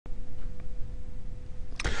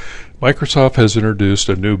Microsoft has introduced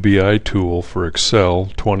a new BI tool for Excel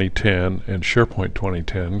 2010 and SharePoint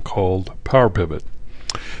 2010 called PowerPivot.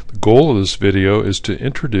 The goal of this video is to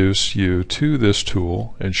introduce you to this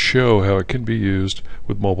tool and show how it can be used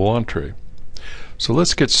with Mobile Entree. So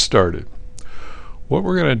let's get started. What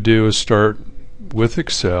we're going to do is start with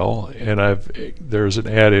Excel, and there's an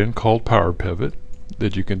add-in called PowerPivot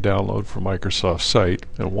that you can download from Microsoft site,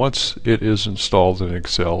 and once it is installed in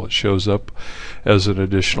Excel it shows up as an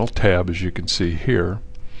additional tab, as you can see here.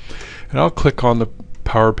 And I'll click on the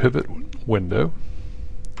PowerPivot window,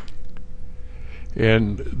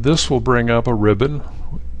 and this will bring up a ribbon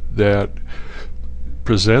that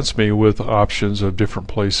presents me with options of different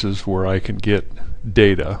places where I can get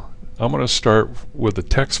data. I'm going to start with a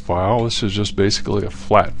text file. This is just basically a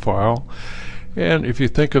flat file, and if you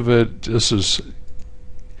think of it, this is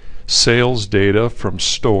sales data from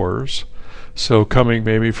stores. So coming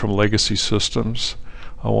maybe from legacy systems,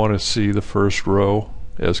 I want to see the first row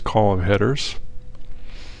as column headers,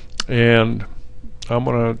 and I'm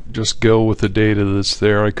going to just go with the data that's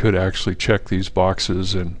there. I could actually check these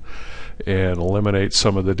boxes and eliminate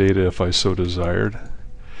some of the data if I so desired.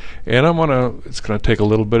 And it's going to take a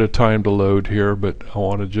little bit of time to load here, but I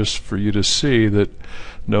want to just for you to see that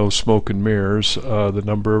no smoke and mirrors, the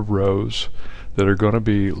number of rows that are going to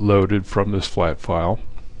be loaded from this flat file.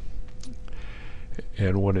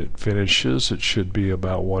 And when it finishes, it should be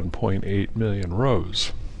about 1.8 million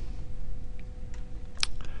rows.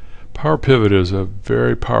 PowerPivot is a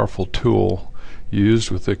very powerful tool used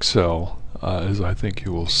with Excel, as I think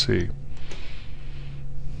you will see.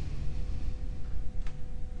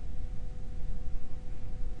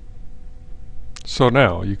 So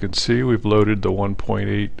now you can see we've loaded the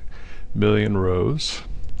 1.8 million rows.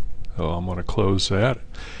 So I'm going to close that,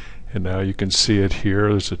 and now you can see it here.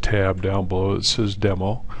 There's a tab down below that says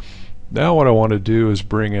demo. Now what I want to do is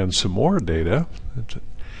bring in some more data.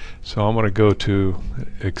 So I'm going to go to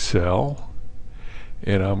Excel,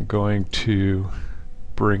 and I'm going to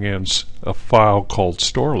bring in a file called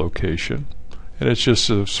store location, and it's just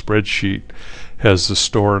a spreadsheet, has the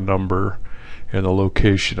store number and the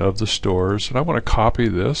location of the stores. And I want to copy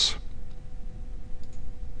this,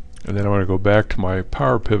 and then I'm going to go back to my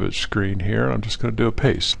PowerPivot screen here, and I'm just going to do a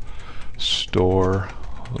paste. Store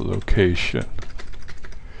location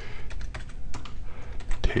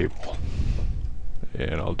table,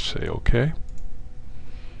 and I'll say OK.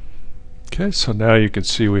 Okay, so now you can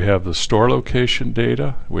see we have the store location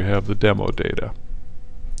data, we have the demo data.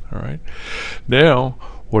 Alright, now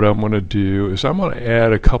what I'm going to do is I'm going to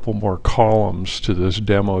add a couple more columns to this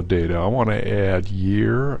demo data. I want to add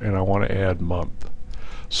year and I want to add month.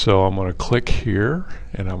 So I'm going to click here,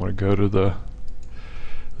 and I'm going to go to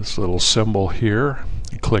this little symbol here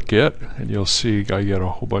and click it, and you'll see I get a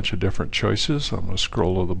whole bunch of different choices. I'm going to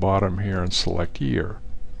scroll to the bottom here and select year.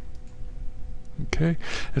 Okay,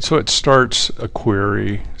 and so it starts a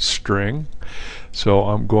query string. So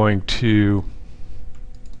I'm going to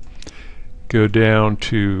go down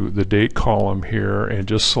to the date column here and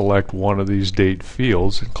just select one of these date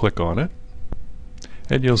fields and click on it,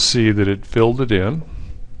 and you'll see that it filled it in.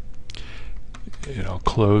 And I'll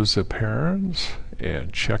close the parens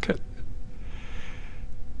and check it,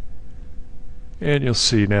 and you'll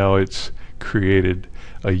see now it's created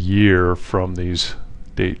a year from these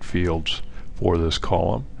date fields for this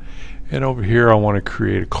column. And over here I want to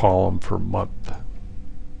create a column for month.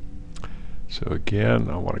 So again,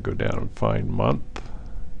 I want to go down and find month,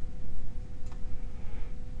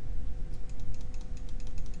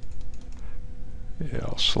 and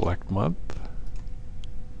I'll select month.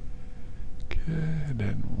 And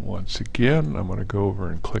then once again I'm going to go over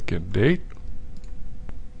and click in date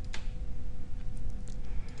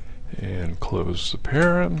and close the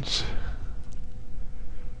parens,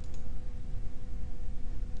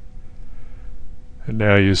 and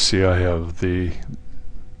now you see I have the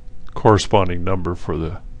corresponding number for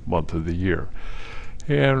the month of the year.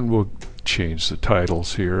 And we'll change the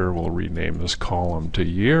titles here. We'll rename this column to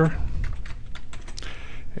year,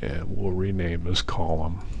 and we'll rename this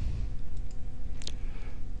column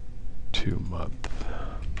to month.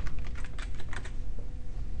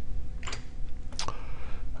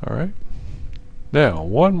 Alright, now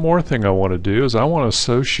one more thing I want to do is I want to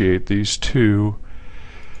associate these two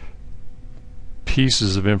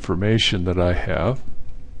pieces of information that I have,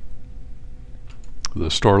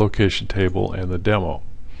 the store location table and the demo.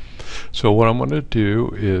 So what I'm going to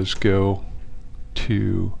do is go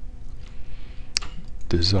to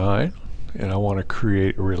design, and I want to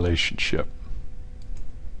create a relationship.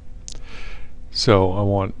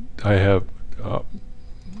 So I have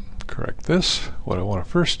correct this. What I want to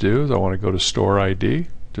first do is I want to go to store ID,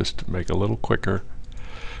 just to make it a little quicker.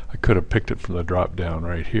 I could have picked it from the drop down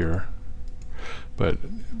right here, but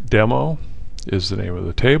demo is the name of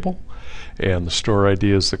the table, and the store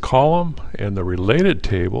ID is the column, and the related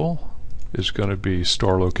table is going to be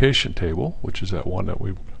store location table, which is that one that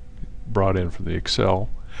we brought in from the Excel,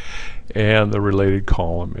 and the related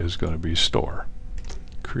column is going to be store.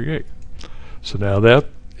 Create. So now that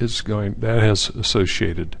has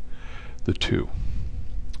associated the two.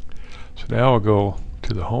 So now I'll go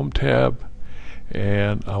to the Home tab,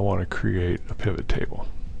 and I want to create a pivot table,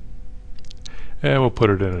 and we'll put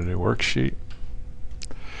it in a new worksheet.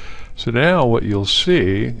 So now what you'll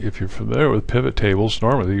see, if you're familiar with pivot tables,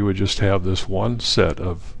 normally you would just have this one set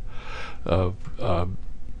of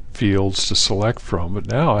fields to select from, but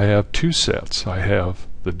now I have two sets. I have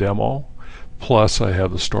the demo plus I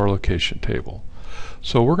have the store location table.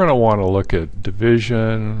 So we're going to want to look at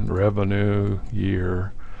division, revenue,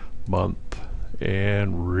 year, month,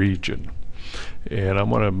 and region. And I'm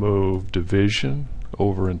going to move division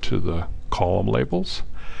over into the column labels,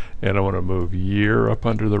 and I want to move year up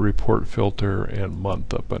under the report filter and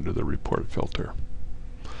month up under the report filter.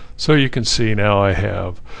 So you can see now I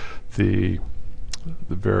have the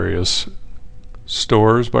various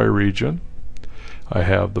stores by region. I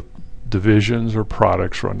have the divisions or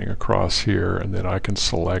products running across here, and then I can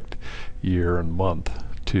select year and month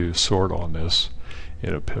to sort on this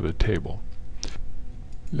in a pivot table.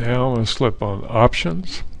 Now I'm going to slip on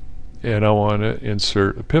options, and I want to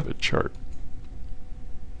insert a pivot chart,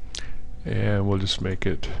 and we'll just make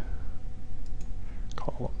it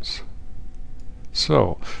columns.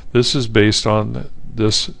 So this is based on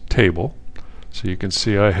this table, so you can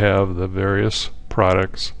see I have the various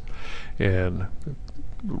products and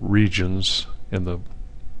regions and the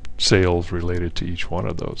sales related to each one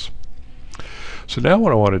of those. So now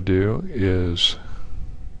what I want to do is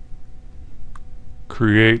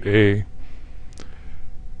create a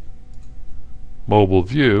mobile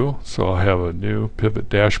view. So I'll have a new pivot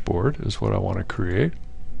dashboard is what I want to create.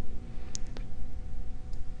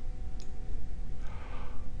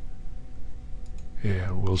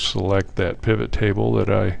 And we'll select that pivot table that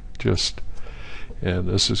I just, and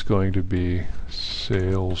this is going to be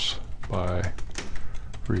sales by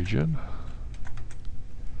region.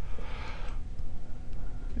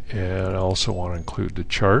 And I also want to include the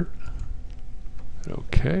chart.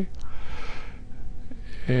 Okay.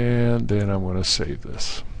 And then I'm going to save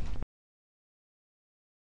this.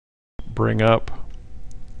 Bring up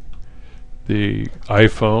the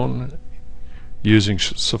iPhone using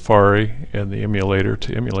Safari and the emulator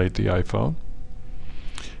to emulate the iPhone.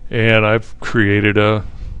 And I've created a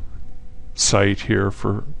site here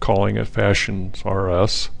for calling it Fashion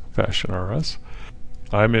RS.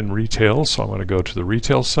 I'm in retail, so I'm going to go to the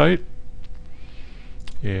retail site,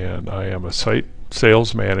 and I am a site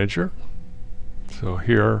sales manager. So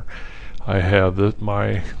here I have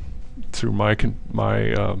through my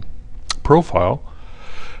profile,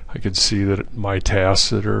 I can see that my tasks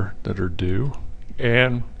that are due,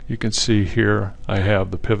 and you can see here I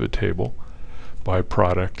have the pivot table by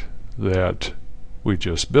product that we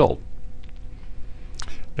just built.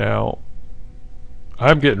 Now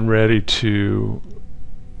I'm getting ready to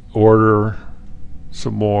order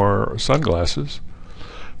some more sunglasses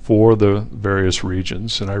for the various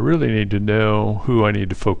regions, and I really need to know who I need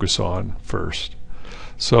to focus on first.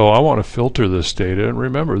 So I want to filter this data, and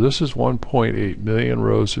remember this is 1.8 million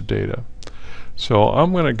rows of data. So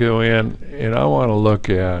I'm going to go in and I want to look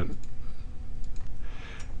at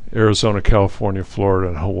Arizona, California, Florida,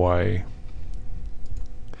 and Hawaii.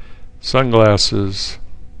 Sunglasses.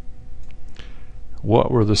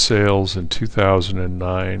 What were the sales in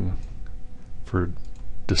 2009 for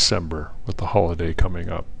December with the holiday coming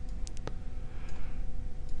up?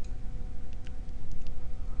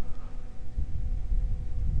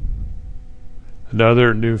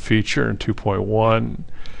 Another new feature in 2.1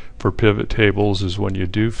 for pivot tables is when you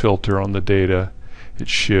do filter on the data, it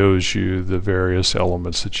shows you the various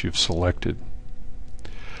elements that you've selected.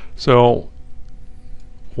 So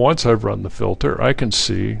once I've run the filter, I can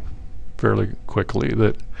see fairly quickly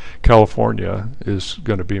that California is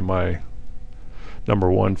going to be my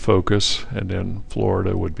 #1 focus, and then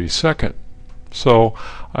Florida would be second. So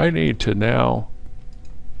I need to now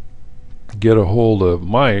get a hold of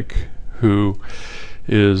Mike, who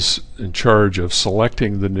is in charge of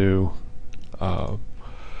selecting the new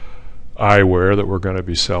eyewear that we're going to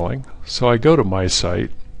be selling. So I go to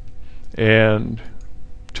MySite and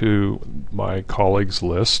to my colleagues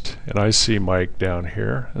list, and I see Mike down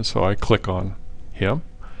here, and so I click on him,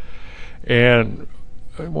 and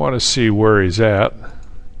I want to see where he's at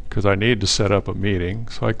because I need to set up a meeting.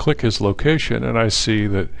 So I click his location and I see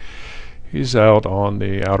that he's out on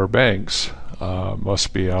the Outer Banks.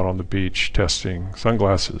 Must be out on the beach testing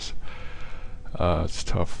sunglasses. It's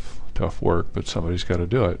tough work, but somebody's got to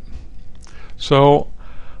do it. So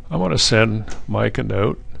I'm going to send Mike a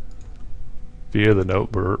note via the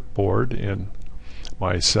note board in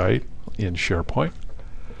MySite in SharePoint.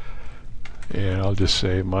 And I'll just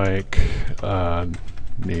say, Mike,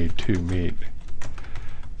 need to meet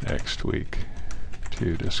next week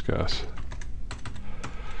to discuss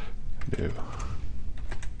new.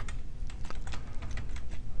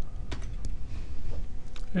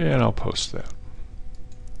 And I'll post that.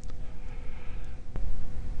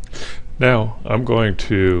 Now I'm going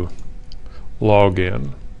to log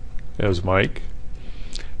in as Mike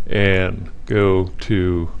and go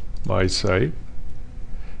to my site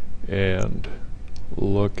and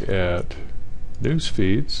look at news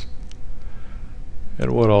feeds.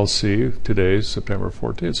 And what I'll see today is September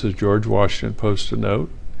 14th. It says George Washington posted a note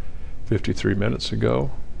 53 minutes ago.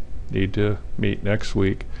 Need to meet next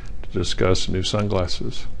week to discuss new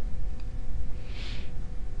sunglasses.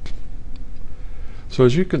 So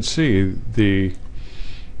as you can see, the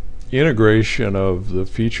integration of the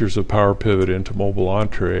features of PowerPivot into Mobile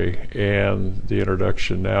Entree and the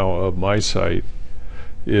introduction now of MySite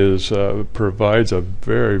provides a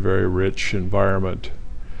very, very rich environment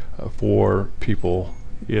for people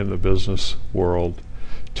in the business world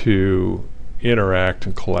to interact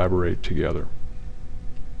and collaborate together.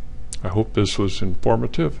 I hope this was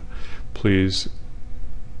informative. Please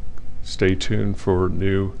stay tuned for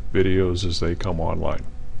new videos as they come online.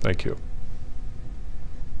 Thank you.